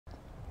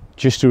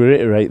Just to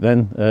reiterate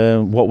then,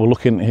 what we're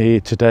looking at here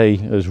today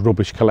as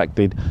rubbish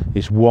collected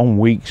is 1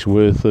 week's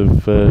worth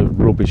of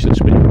rubbish that's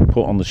been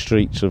put on the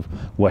streets of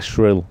West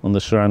Rhyl and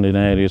the surrounding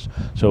areas.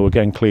 So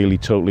again, clearly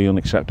totally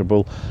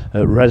unacceptable.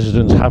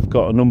 Residents have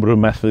got a number of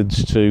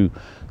methods to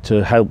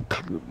help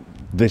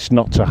this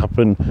not to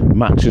happen.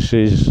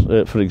 Mattresses,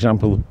 for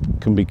example,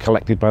 can be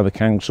collected by the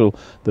council.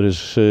 There is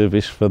a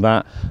service for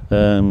that.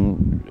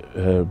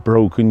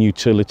 Broken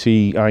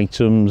utility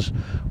items,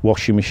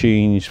 washing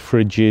machines,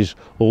 fridges,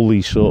 all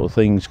these sort of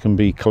things can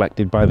be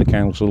collected by the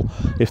council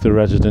if the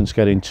residents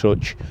get in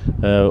touch,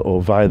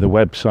 or via the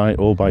website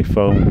or by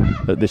phone.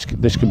 This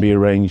can be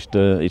arranged.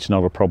 It's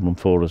not a problem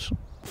for us.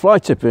 Fly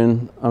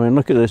tipping, I mean,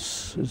 look at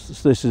this.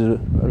 This is a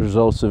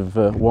result of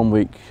 1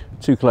 week,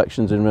 2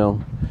 collections in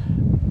Rhyl.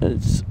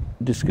 It's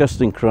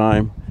disgusting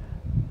crime,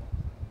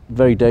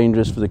 very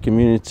dangerous for the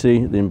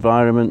community, the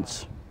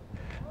environment,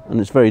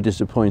 and it's very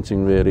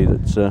disappointing really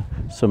that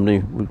somebody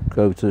would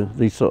go to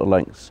these sort of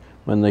lengths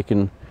when they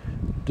can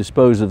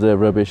dispose of their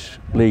rubbish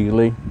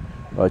legally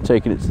by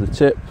taking it to the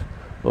tip,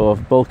 or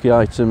bulky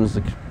items,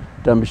 the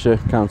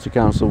Denbighshire County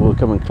Council will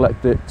come and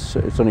collect it.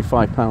 It's only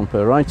 £5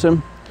 per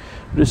item.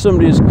 But if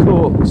somebody is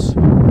caught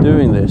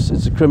doing this,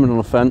 it's a criminal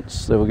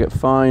offence. They will get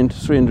fined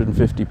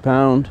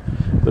 £350,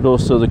 but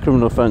also the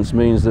criminal offence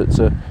means that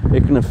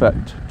it can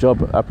affect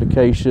job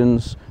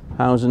applications,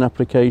 housing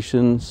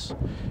applications.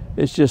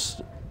 It's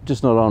just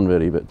not on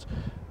really. But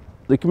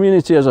the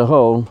community as a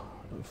whole,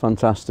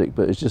 fantastic,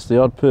 but it's just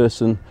the odd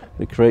person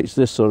that creates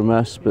this sort of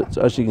mess. But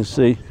as you can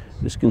see,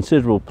 this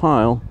considerable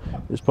pile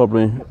is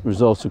probably a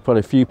result of quite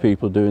a few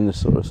people doing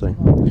this sort of thing.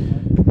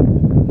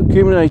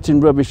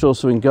 Accumulating rubbish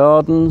also in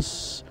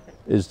gardens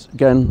is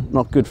again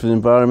not good for the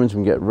environment. We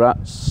can get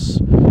rats,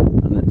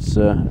 and it's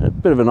a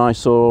bit of an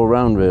eyesore all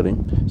around really.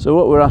 So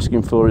what we're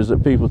asking for is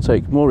that people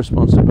take more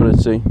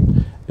responsibility.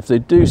 If they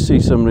do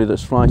see somebody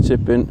that's fly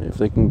tipping, if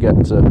they can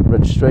get a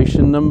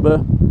registration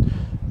number,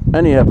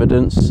 any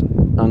evidence,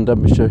 and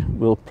Denbighshire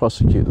will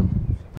prosecute them.